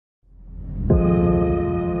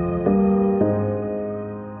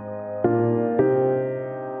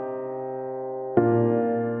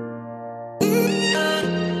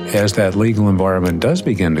as that legal environment does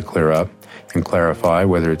begin to clear up and clarify,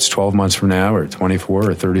 whether it's 12 months from now or 24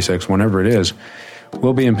 or 36, whenever it is,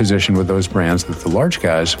 we'll be in position with those brands that the large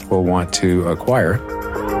guys will want to acquire.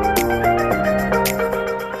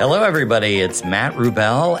 Hello, everybody. It's Matt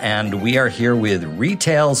Rubel, and we are here with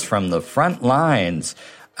Retails from the Front Lines,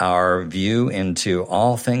 our view into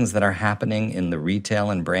all things that are happening in the retail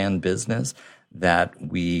and brand business, that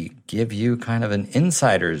we give you kind of an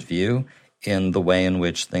insider's view in the way in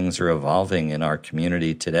which things are evolving in our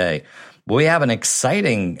community today. We have an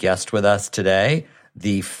exciting guest with us today,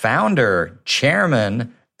 the founder,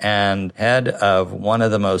 chairman, and head of one of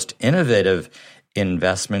the most innovative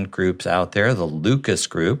investment groups out there, the Lucas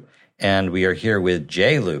Group. And we are here with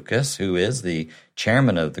Jay Lucas, who is the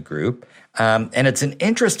chairman of the group. And it's an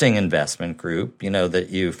interesting investment group, that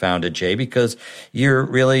you founded, Jay, because you're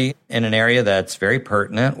really in an area that's very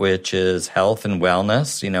pertinent, which is health and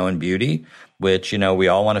wellness, and beauty, which, we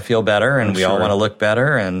all want to feel better and we all want to look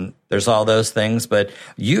better. And there's all those things. But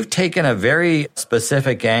you've taken a very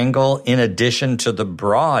specific angle in addition to the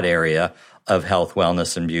broad area of health,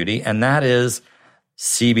 wellness, and beauty, and that is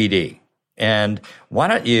CBD. And why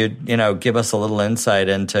don't you, give us a little insight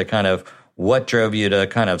into kind of what drove you to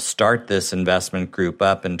kind of start this investment group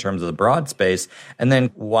up in terms of the broad space, and then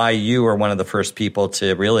why you were one of the first people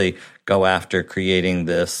to really go after creating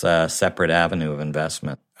this separate avenue of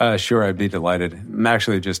investment. Sure, I'd be delighted.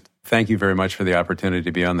 Actually, just thank you very much for the opportunity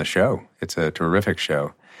to be on the show. It's a terrific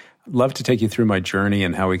show. I'd love to take you through my journey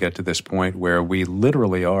and how we got to this point where we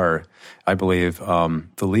literally are, I believe,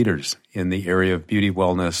 the leaders in the area of beauty,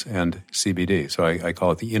 wellness, and CBD. So I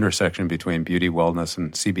call it the intersection between beauty, wellness,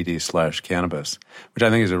 and CBD/cannabis, which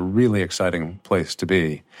I think is a really exciting place to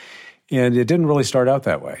be. And it didn't really start out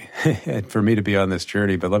that way for me to be on this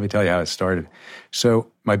journey, but let me tell you how it started.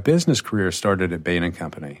 So my business career started at Bain &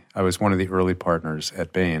 Company. I was one of the early partners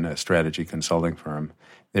at Bain, a strategy consulting firm,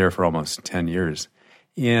 there for almost 10 years.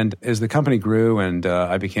 And as the company grew and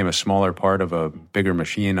I became a smaller part of a bigger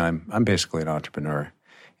machine, I'm basically an entrepreneur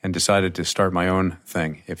and decided to start my own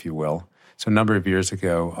thing, if you will. So a number of years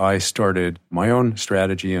ago, I started my own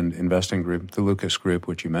strategy and investing group, the Lucas Group,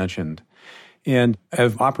 which you mentioned. And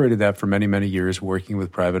I've operated that for many, many years, working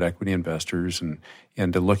with private equity investors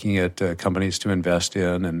and looking at companies to invest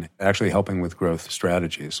in and actually helping with growth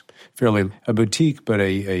strategies. Fairly a boutique, but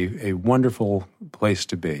a wonderful place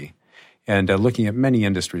to be. And looking at many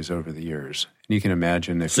industries over the years. And you can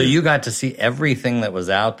imagine if you got to see everything that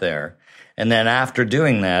was out there. And then after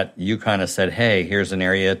doing that, you kind of said, hey, here's an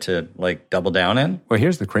area to double down in? Well,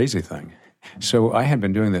 here's the crazy thing. So I had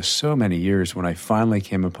been doing this so many years when I finally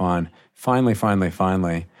came upon, finally,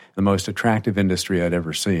 the most attractive industry I'd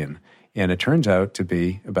ever seen. And it turns out to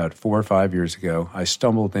be about 4 or 5 years ago, I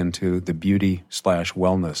stumbled into the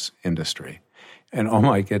beauty/wellness industry. And oh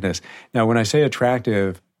my goodness. Now, when I say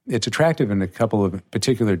attractive, it's attractive in a couple of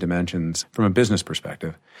particular dimensions from a business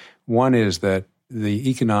perspective. One is that the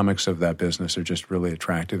economics of that business are just really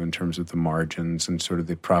attractive in terms of the margins and sort of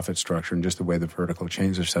the profit structure and just the way the vertical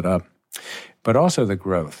chains are set up. But also the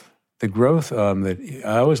growth. The growth that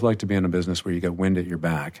I always like to be in a business where you get wind at your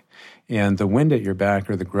back. And the wind at your back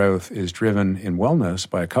or the growth is driven in wellness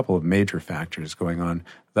by a couple of major factors going on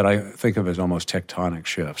that I think of as almost tectonic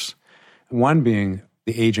shifts. One being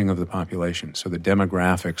the aging of the population. So the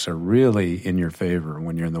demographics are really in your favor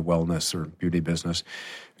when you're in the wellness or beauty business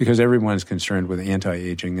because everyone's concerned with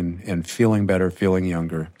anti-aging and feeling better, feeling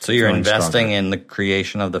younger. So you're investing in the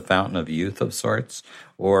creation of the fountain of youth of sorts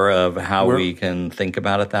or of how we can think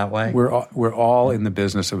about it that way? We're all in the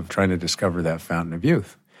business of trying to discover that fountain of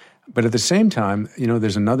youth. But at the same time,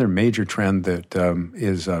 there's another major trend that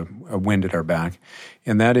is a wind at our back,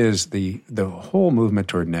 and that is the whole movement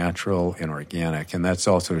toward natural and organic, and that's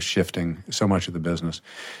also shifting so much of the business.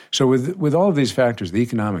 So with all of these factors, the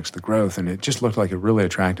economics, the growth, and it just looked like a really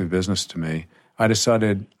attractive business to me, I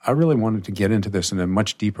decided I really wanted to get into this in a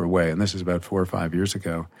much deeper way, and this is about 4 or 5 years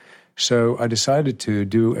ago. So I decided to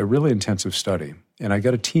do a really intensive study, and I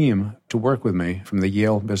got a team to work with me from the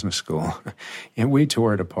Yale Business School, and we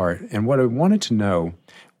tore it apart. And what I wanted to know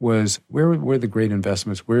was where were the great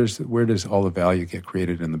investments, where does all the value get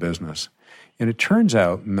created in the business? And it turns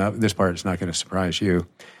out, and this part is not going to surprise you,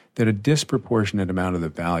 that a disproportionate amount of the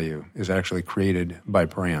value is actually created by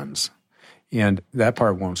brands. And that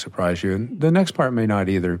part won't surprise you. And the next part may not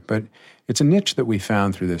either, but it's a niche that we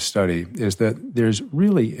found through this study is that there's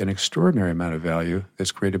really an extraordinary amount of value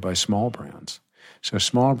that's created by small brands. So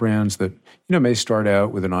small brands that, may start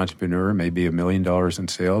out with an entrepreneur, maybe $1 million in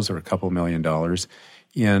sales or a couple $1 million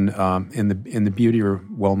in the beauty or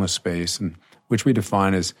wellness space. And which we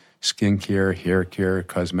define as skincare, hair care,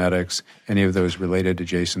 cosmetics, any of those related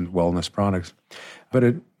adjacent wellness products. But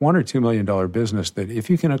a $1 or $2 million business that if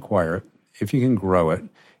you can acquire it, if you can grow it,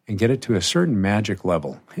 and get it to a certain magic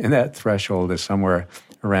level, and that threshold is somewhere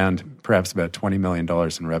around perhaps about $20 million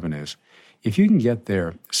in revenues. If you can get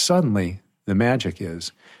there, suddenly the magic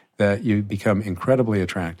is that you become incredibly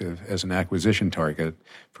attractive as an acquisition target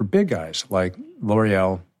for big guys like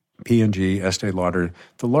L'Oreal, P&G, Estee Lauder,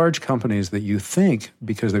 the large companies that you think,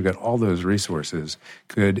 because they've got all those resources,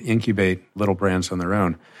 could incubate little brands on their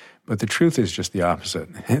own. But the truth is just the opposite.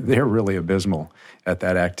 They're really abysmal at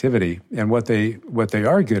that activity. And what they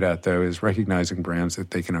are good at, though, is recognizing brands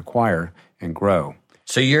that they can acquire and grow.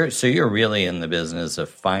 So you're really in the business of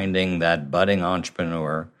finding that budding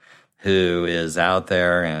entrepreneur who is out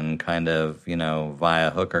there and kind of,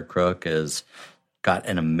 via hook or crook has got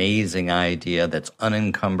an amazing idea that's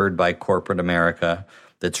unencumbered by corporate America,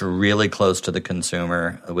 that's really close to the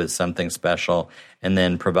consumer with something special, and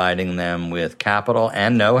then providing them with capital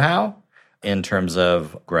and know-how in terms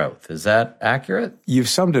of growth. Is that accurate? You've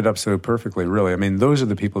summed it up so perfectly, really. I mean, those are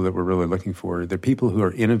the people that we're really looking for. They're people who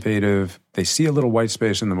are innovative. They see a little white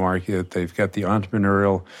space in the market. They've got the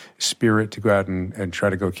entrepreneurial spirit to go out and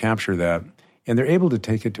try to go capture that. And they're able to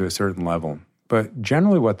take it to a certain level. But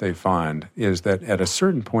generally what they find is that at a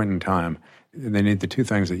certain point in time, they need the two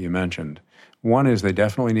things that you mentioned. One is they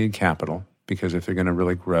definitely need capital, because if they're going to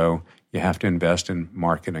really grow, you have to invest in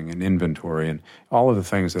marketing and inventory and all of the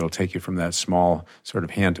things that will take you from that small sort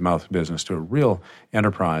of hand-to-mouth business to a real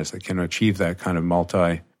enterprise that can achieve that kind of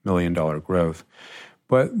multi-million-dollar growth.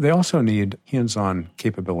 But they also need hands-on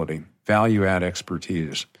capability, value-add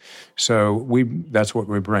expertise. So that's what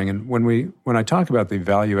we bring. And when I talk about the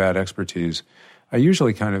value-add expertise, I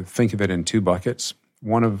usually kind of think of it in two buckets.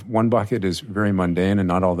 One bucket is very mundane and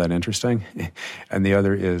not all that interesting, and the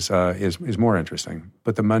other is more interesting.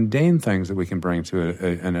 But the mundane things that we can bring to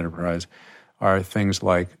an enterprise are things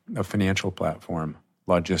like a financial platform,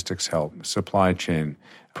 logistics help, supply chain,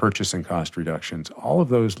 purchasing cost reductions, all of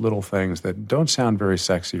those little things that don't sound very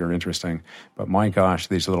sexy or interesting, but my gosh,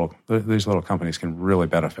 these little companies can really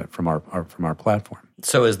benefit from our platform.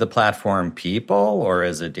 So is the platform people,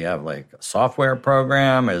 or do you have like a software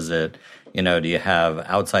program? Is it, do you have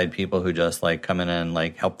outside people who just like come in and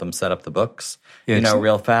like help them set up the books,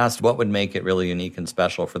 real fast? What would make it really unique and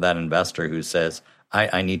special for that investor who says,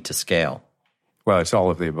 I need to scale? Well, it's all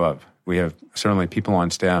of the above. We have certainly people on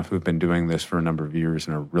staff who've been doing this for a number of years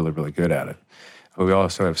and are really, really good at it. We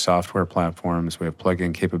also have software platforms. We have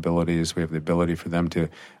plug-in capabilities. We have the ability for them to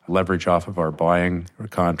leverage off of our buying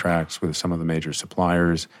contracts with some of the major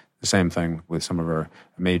suppliers. The same thing with some of our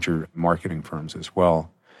major marketing firms as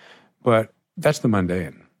well. But that's the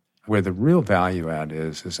mundane. Where the real value add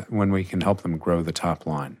is when we can help them grow the top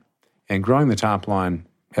line. And growing the top line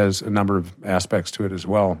has a number of aspects to it as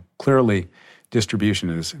well. Clearly, distribution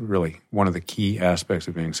is really one of the key aspects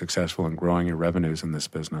of being successful in growing your revenues in this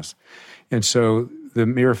business. And so the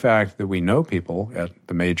mere fact that we know people at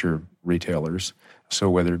the major retailers, so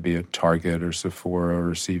whether it be at Target or Sephora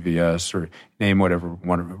or CVS or name whatever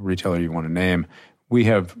retailer you want to name, we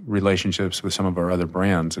have relationships with some of our other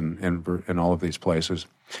brands in all of these places,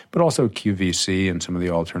 but also QVC and some of the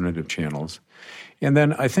alternative channels. And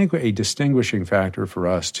then I think a distinguishing factor for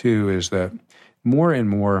us, too, is that more and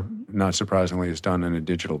more, not surprisingly, is done on a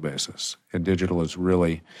digital basis. And digital has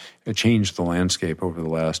really changed the landscape over the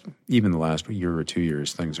last year or 2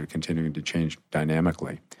 years. Things are continuing to change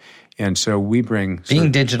dynamically. And so we bring...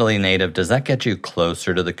 Being digitally native, does that get you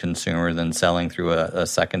closer to the consumer than selling through a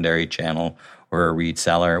secondary channel or a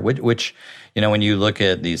reseller? Which, when you look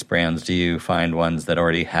at these brands, do you find ones that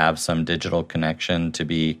already have some digital connection to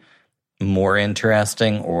be more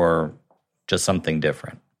interesting or just something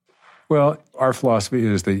different? Well, our philosophy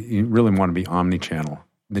is that you really want to be omni-channel.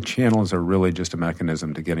 The channels are really just a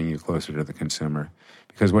mechanism to getting you closer to the consumer,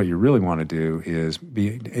 because what you really want to do is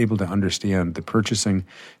be able to understand the purchasing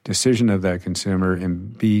decision of that consumer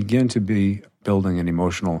and begin to be building an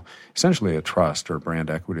emotional, essentially a trust or brand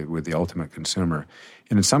equity with the ultimate consumer.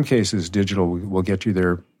 And in some cases, digital will get you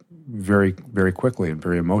there very, very quickly and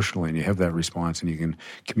very emotionally, and you have that response and you can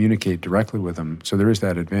communicate directly with them. So there is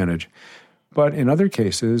that advantage. But in other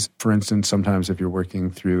cases, for instance, sometimes if you're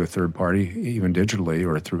working through a third party, even digitally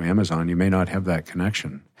or through Amazon, you may not have that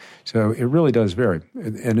connection. So it really does vary.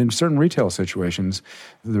 And in certain retail situations,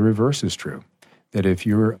 the reverse is true. That if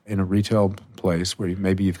you're in a retail place where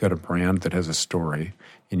maybe you've got a brand that has a story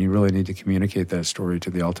and you really need to communicate that story to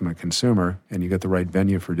the ultimate consumer and you get the right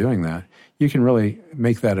venue for doing that, you can really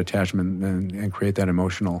make that attachment and create that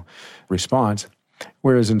emotional response.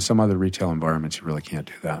 Whereas in some other retail environments, you really can't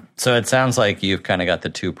do that. So it sounds like you've kind of got the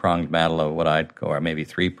two-pronged battle of what I'd call, or maybe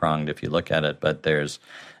three-pronged if you look at it, but there's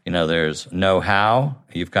know-how,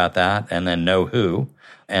 you've got that, and then know-who,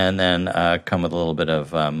 and then come with a little bit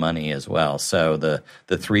of money as well. So the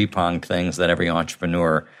three-pronged things that every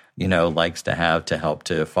entrepreneur, likes to have to help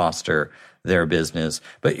to foster their business.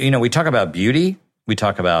 But, we talk about beauty, we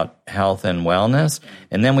talk about health and wellness,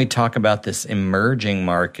 and then we talk about this emerging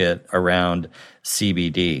market around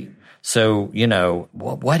CBD. So,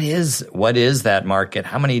 what is that market?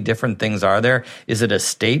 How many different things are there? Is it a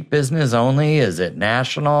state business only? Is it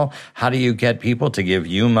national? How do you get people to give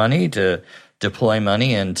you money to deploy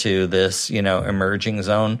money into this, emerging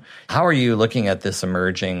zone? How are you looking at this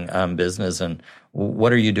emerging business, and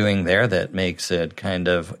what are you doing there that makes it kind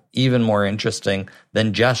of even more interesting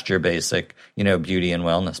than just your basic, beauty and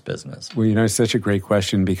wellness business? Well, it's such a great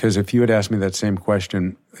question, because if you had asked me that same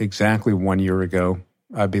question exactly 1 year ago,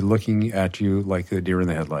 I'd be looking at you like a deer in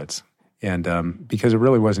the headlights. And because it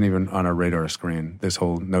really wasn't even on our radar screen, this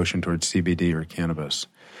whole notion towards CBD or cannabis.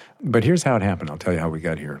 But here's how it happened. I'll tell you how we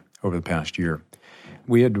got here over the past year.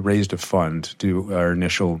 We had raised a fund to do our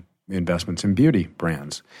initial investments in beauty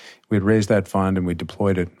brands. We had raised that fund and we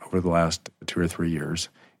deployed it over the last 2 or 3 years.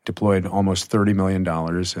 Deployed almost $30 million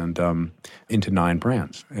and into 9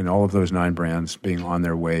 brands, and all of those 9 brands being on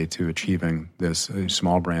their way to achieving this,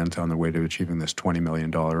 small brands on their way to achieving this $20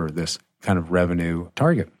 million or this kind of revenue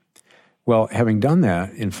target. Well, having done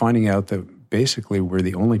that and finding out that basically we're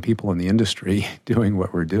the only people in the industry doing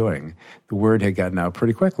what we're doing, the word had gotten out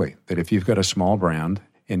pretty quickly that if you've got a small brand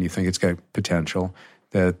and you think it's got potential,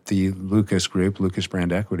 that the Lucas Group, Lucas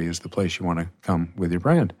Brand Equity, is the place you want to come with your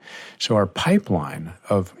brand. So our pipeline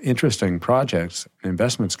of interesting projects and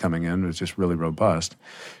investments coming in was just really robust.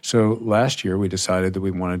 So last year we decided that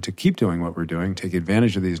we wanted to keep doing what we're doing, take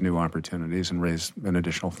advantage of these new opportunities, and raise an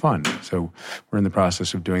additional fund. So we're in the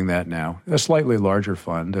process of doing that now. A slightly larger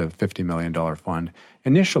fund, a $50 million fund,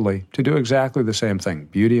 initially to do exactly the same thing.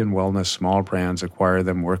 Beauty and wellness, small brands, acquire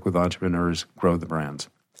them, work with entrepreneurs, grow the brands.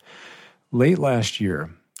 Late last year,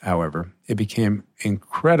 however, it became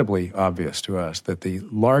incredibly obvious to us that the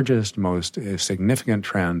largest, most significant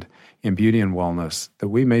trend in beauty and wellness that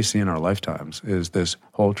we may see in our lifetimes is this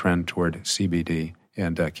whole trend toward CBD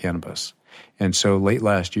and cannabis. And so late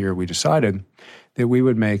last year, we decided that we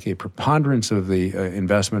would make a preponderance of the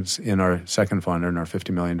investments in our second fund, in our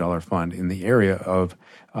 $50 million fund, in the area of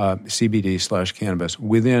CBD/cannabis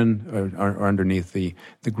within or underneath the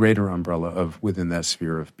greater umbrella of within that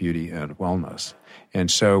sphere of beauty and wellness.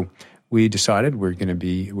 And so we decided if we're going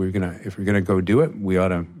to go do it, we ought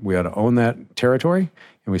to own that territory.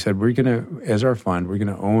 And we said as our fund, we're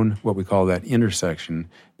going to own what we call that intersection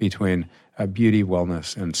between beauty,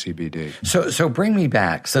 wellness, and CBD. So bring me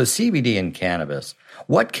back. So CBD and cannabis,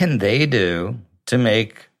 what can they do to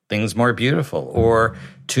make things more beautiful or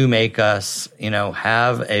to make us,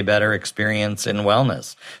 have a better experience in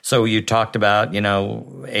wellness? So you talked about,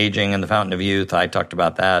 aging and the fountain of youth. I talked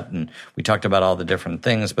about that, and we talked about all the different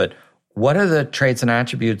things. But what are the traits and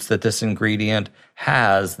attributes that this ingredient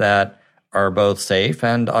has that are both safe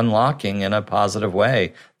and unlocking in a positive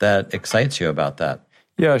way that excites you about that?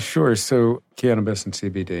 Yeah, sure. So cannabis and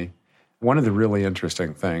CBD, one of the really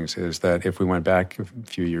interesting things is that if we went back a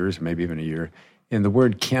few years, maybe even a year, and the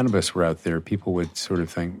word cannabis were out there, people would sort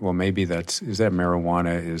of think, well, maybe is that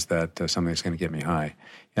marijuana? Is that something that's going to get me high?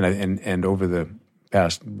 And over the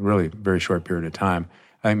past really very short period of time,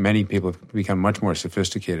 I think many people have become much more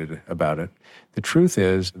sophisticated about it. The truth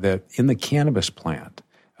is that in the cannabis plant,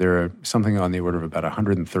 there are something on the order of about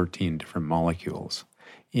 113 different molecules.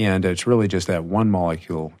 And it's really just that one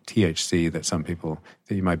molecule, THC,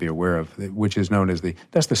 that you might be aware of, which is known as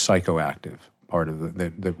that's the psychoactive part of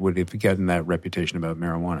that would have gotten that reputation about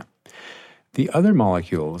marijuana. The other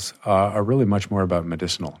molecules are really much more about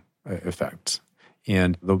medicinal effects.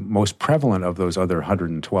 And the most prevalent of those other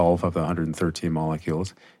 112 of the 113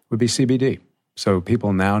 molecules would be CBD. So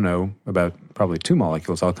people now know about probably 2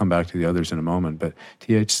 molecules. I'll come back to the others in a moment, but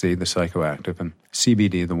THC, the psychoactive, and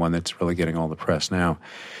CBD, the one that's really getting all the press now.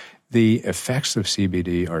 The effects of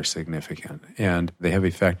CBD are significant, and they have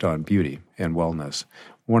effect on beauty and wellness.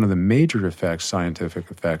 One of the major effects, scientific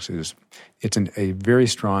effects, is it's a very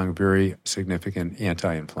strong, very significant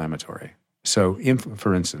anti-inflammatory. So,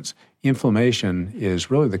 for instance, inflammation is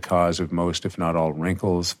really the cause of most, if not all,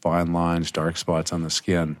 wrinkles, fine lines, dark spots on the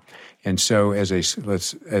skin. And so as a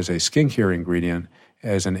skincare ingredient,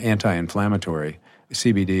 as an anti-inflammatory,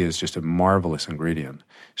 CBD is just a marvelous ingredient.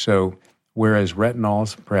 So Whereas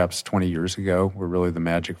retinols, perhaps 20 years ago, were really the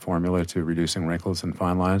magic formula to reducing wrinkles and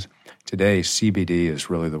fine lines, today CBD is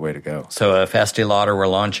really the way to go. So if Estee Lauder were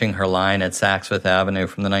launching her line at Saks Fifth Avenue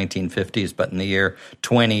from the 1950s, but in the year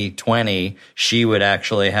 2020, she would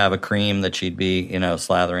actually have a cream that she'd be,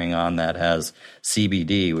 slathering on that has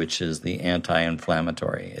CBD, which is the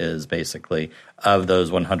anti-inflammatory, is basically of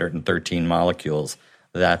those 113 molecules.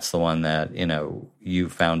 That's the one that, you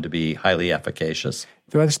found to be highly efficacious.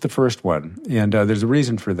 That's the first one, and there's a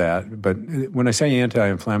reason for that. But when I say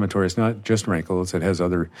anti-inflammatory, it's not just wrinkles. It has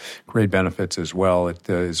other great benefits as well. It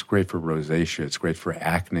is great for rosacea. It's great for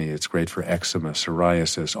acne. It's great for eczema,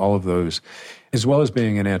 psoriasis, all of those. As well as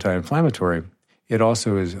being an anti-inflammatory, it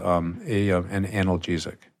also is an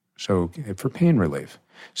analgesic, so for pain relief.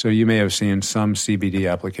 So you may have seen some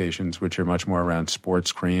CBD applications which are much more around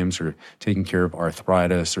sports creams or taking care of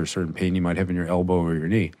arthritis or certain pain you might have in your elbow or your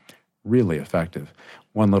knee. Really effective.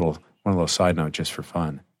 One little side note just for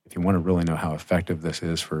fun. If you want to really know how effective this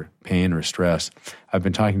is for pain or stress, I've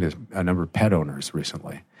been talking to a number of pet owners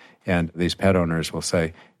recently. And these pet owners will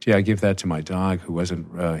say, gee, I give that to my dog who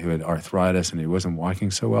had arthritis and he wasn't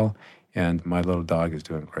walking so well, and my little dog is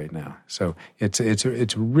doing great now. So it's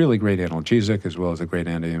a really great analgesic as well as a great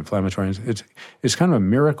anti-inflammatory. It's kind of a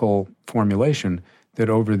miracle formulation that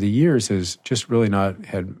over the years has just really not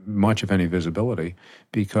had much of any visibility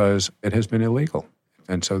because it has been illegal.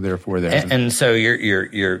 And so therefore and so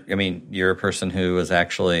you're a person who was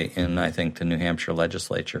actually in, I think, the New Hampshire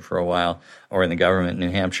legislature for a while, or in the government in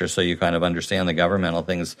New Hampshire, so you kind of understand the governmental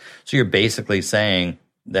things. So you're basically saying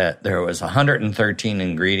that there was 113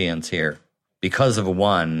 ingredients here. Because of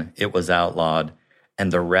one, it was outlawed,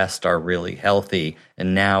 and the rest are really healthy.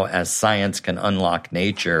 And now as science can unlock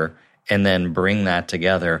nature and then bring that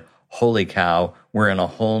together, holy cow, we're in a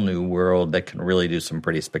whole new world that can really do some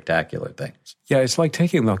pretty spectacular things. Yeah, it's like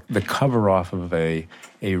taking the cover off of a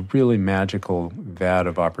really magical vat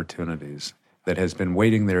of opportunities that has been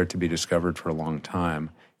waiting there to be discovered for a long time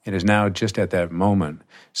and is now just at that moment.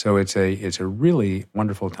 So it's a really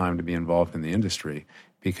wonderful time to be involved in the industry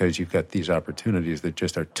because you've got these opportunities that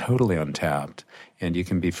just are totally untapped and you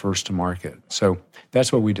can be first to market. So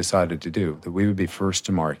that's what we decided to do, that we would be first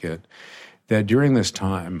to market. That during this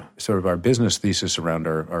time, sort of our business thesis around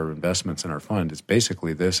our investments in our fund is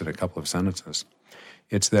basically this in a couple of sentences.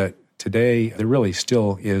 It's that today there really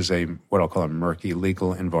still is what I'll call a murky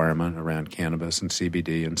legal environment around cannabis and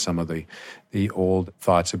CBD and some of the old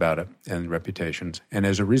thoughts about it and reputations. And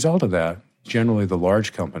as a result of that, generally the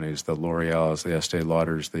large companies, the L'Oreals, the Estee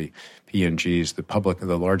Lauders, the P&Gs,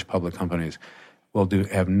 the large public companies will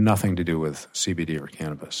have nothing to do with CBD or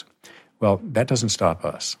cannabis. Well, that doesn't stop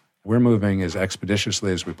us. We're moving as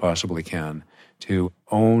expeditiously as we possibly can to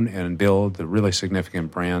own and build the really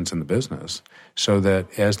significant brands in the business so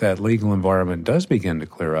that as that legal environment does begin to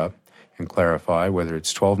clear up and clarify, whether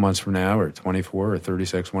it's 12 months from now or 24 or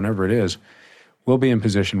 36, whenever it is, we'll be in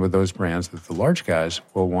position with those brands that the large guys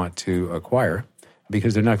will want to acquire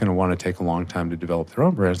because they're not going to want to take a long time to develop their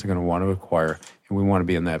own brands. They're going to want to acquire, and we want to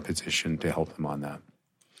be in that position to help them on that.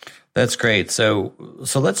 That's great. So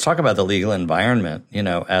let's talk about the legal environment,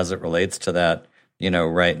 as it relates to that,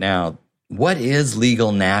 right now. What is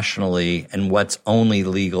legal nationally and what's only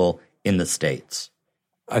legal in the states?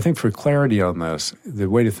 I think for clarity on this, the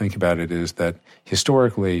way to think about it is that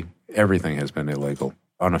historically everything has been illegal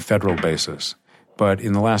on a federal basis. But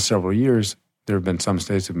in the last several years, there have been some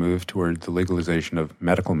states that have moved toward the legalization of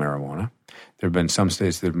medical marijuana. There have been some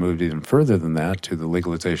states that have moved even further than that to the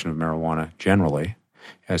legalization of marijuana generally,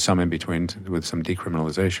 as some in between with some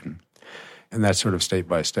decriminalization. And that's sort of state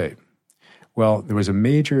by state. Well, there was a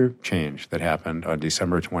major change that happened on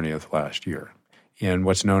December 20th last year in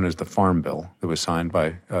what's known as the Farm Bill that was signed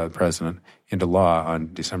by the President into law on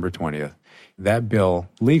December 20th. That bill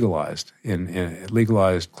legalized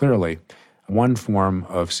clearly one form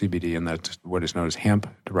of CBD, and that's what is known as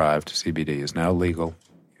hemp-derived CBD, is now legal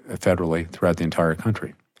federally throughout the entire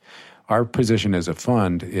country. Our position as a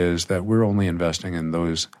fund is that we're only investing in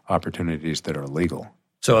those opportunities that are legal.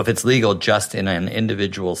 So if it's legal just in an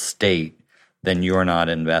individual state, then you're not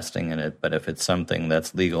investing in it. But if it's something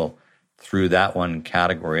that's legal through that one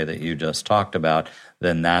category that you just talked about,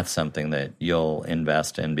 then that's something that you'll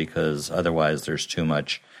invest in because otherwise there's too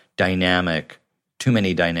many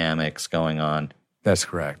dynamics going on. That's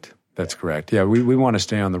correct. Yeah, we want to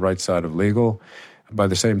stay on the right side of legal. By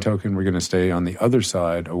the same token, we're going to stay on the other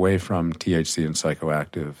side, away from THC and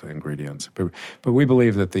psychoactive ingredients. But we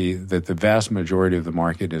believe that the vast majority of the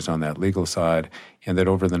market is on that legal side, and that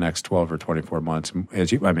over the next 12 or 24 months,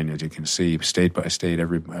 as you can see, state by state,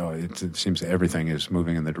 it seems everything is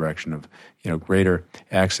moving in the direction of greater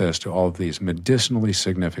access to all of these medicinally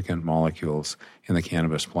significant molecules in the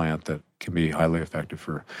cannabis plant that can be highly effective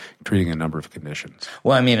for treating a number of conditions.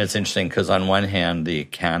 Well, I mean, it's interesting because on one hand, the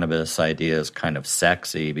cannabis idea is kind of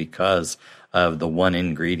sexy because of the one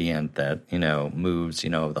ingredient that, moves, the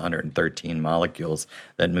 113 molecules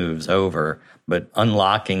that moves over. But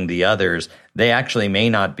unlocking the others, they actually may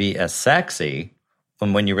not be as sexy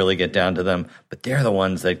when you really get down to them, but they're the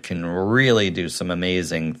ones that can really do some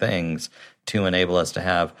amazing things to enable us to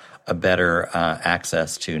have a better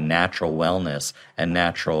access to natural wellness and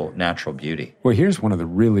natural beauty. Well, here's one of the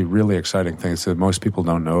really, really exciting things that most people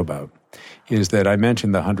don't know about, is that I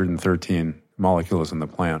mentioned the 113 molecules in the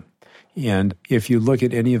plant. And if you look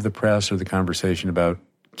at any of the press or the conversation about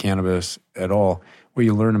cannabis at all, what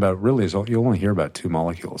you learn about really is you'll only hear about two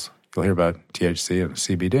molecules. You'll hear about THC and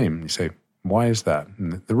CBD. And you say, why is that?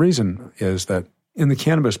 And the reason is that in the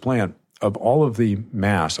cannabis plant, of all of the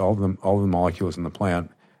mass, all of the molecules in the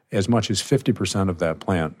plant, as much as 50% of that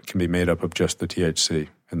plant can be made up of just the THC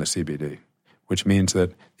and the CBD, which means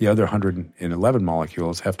that the other 111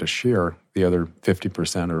 molecules have to share the other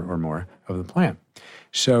 50% or more of the plant.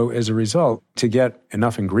 So as a result, to get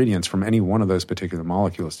enough ingredients from any one of those particular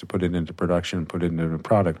molecules to put it into production, put it into a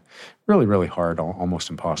product, really, really hard, almost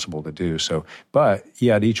impossible to do. So, but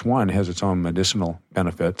yet each one has its own medicinal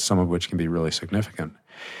benefits, some of which can be really significant.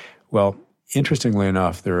 Well, interestingly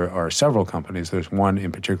enough, there are several companies. There's one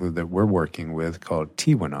in particular that we're working with called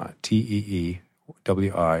Teewinot, Teewinot,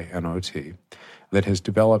 that has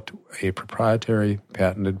developed a proprietary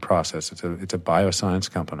patented process. It's a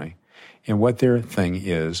bioscience company. And what their thing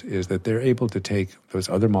is that they're able to take those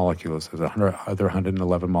other molecules, those other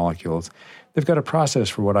 111 molecules. They've got a process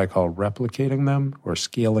for what I call replicating them or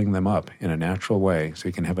scaling them up in a natural way so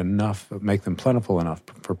you can have enough, make them plentiful enough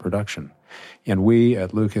for production. And we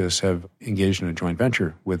at Lucas have engaged in a joint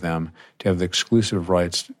venture with them to have the exclusive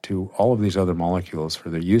rights to all of these other molecules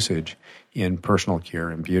for their usage in personal care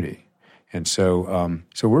and beauty. And so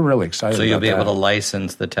we're really excited about that. So you'll be able to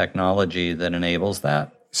license the technology that enables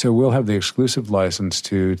that? So we'll have the exclusive license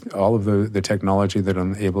to all of the technology that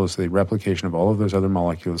enables the replication of all of those other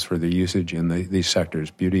molecules for the usage in these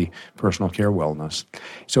sectors, beauty, personal care, wellness.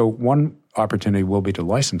 So one opportunity will be to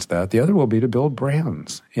license that. The other will be to build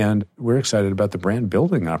brands. And we're excited about the brand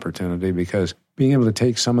building opportunity because being able to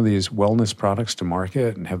take some of these wellness products to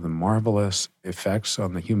market and have the marvelous effects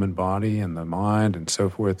on the human body and the mind and so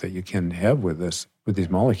forth that you can have with these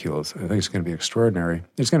molecules, I think it's going to be extraordinary.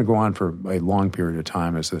 It's going to go on for a long period of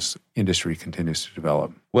time as this industry continues to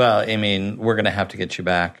develop. Well, I mean, we're going to have to get you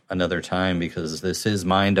back another time because this is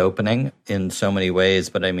mind-opening in so many ways.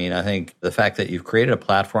 But I mean, I think the fact that you've created a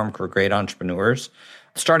platform for great entrepreneurs,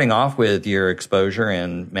 starting off with your exposure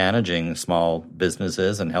in managing small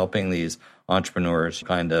businesses and helping these entrepreneurs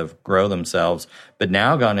kind of grow themselves, but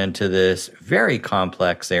now gone into this very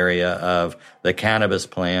complex area of the cannabis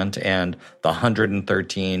plant and the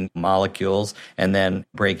 113 molecules, and then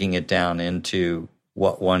breaking it down into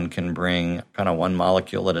what one can bring kind of one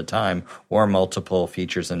molecule at a time or multiple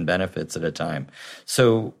features and benefits at a time.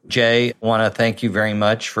 So, Jay, I want to thank you very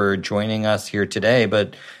much for joining us here today.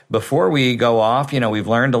 But before we go off, we've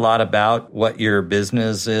learned a lot about what your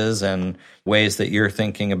business is and ways that you're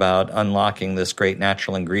thinking about unlocking this great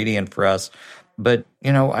natural ingredient for us. But,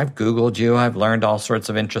 I've Googled you. I've learned all sorts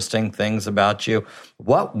of interesting things about you.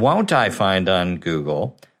 What won't I find on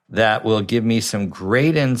Google that will give me some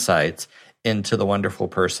great insights into the wonderful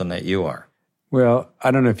person that you are? Well, I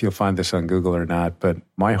don't know if you'll find this on Google or not, but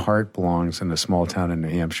my heart belongs in a small town in New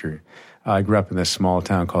Hampshire. I grew up in this small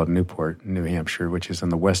town called Newport, New Hampshire, which is in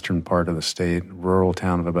the western part of the state, rural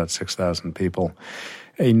town of about 6,000 people.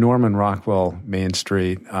 A Norman Rockwell Main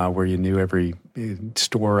Street where you knew every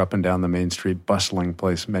store up and down the main street, bustling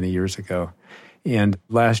place many years ago. And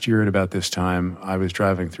last year at about this time, I was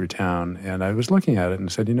driving through town and I was looking at it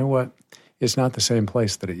and said, you know what? It's not the same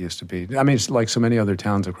place that it used to be. I mean, it's like so many other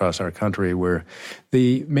towns across our country where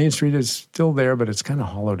the main street is still there, but it's kind of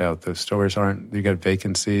hollowed out. The stores aren't, you got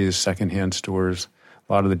vacancies, secondhand stores.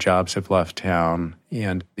 A lot of the jobs have left town,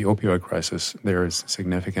 and the opioid crisis there is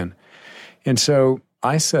significant. And so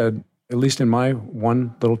I said, at least in my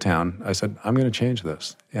one little town, I said, I'm going to change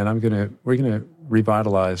this, and we're going to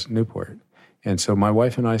revitalize Newport. And so my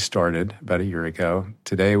wife and I started about a year ago.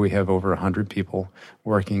 Today we have over 100 people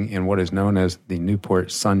working in what is known as the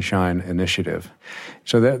Newport Sunshine Initiative.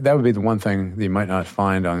 So that would be the one thing that you might not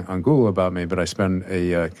find on Google about me, but I spend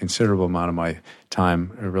a considerable amount of my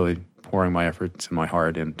time really pouring my efforts and my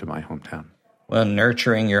heart into my hometown. Well,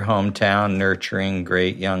 nurturing your hometown, nurturing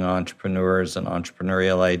great young entrepreneurs and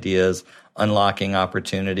entrepreneurial ideas, unlocking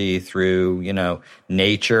opportunity through,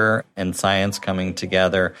 nature and science coming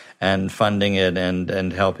together and funding it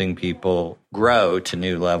and helping people grow to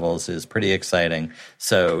new levels is pretty exciting.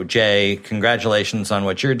 So, Jay, congratulations on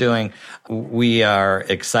what you're doing. We are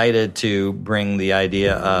excited to bring the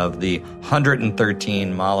idea of the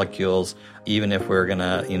 113 molecules, even if we're going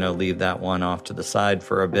to, leave that one off to the side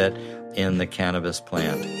for a bit, in the cannabis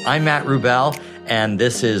plant. I'm Matt Rubel, and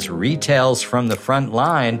this is Retails from the Front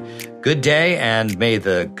Line. Good day, and may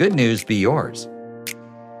the good news be yours.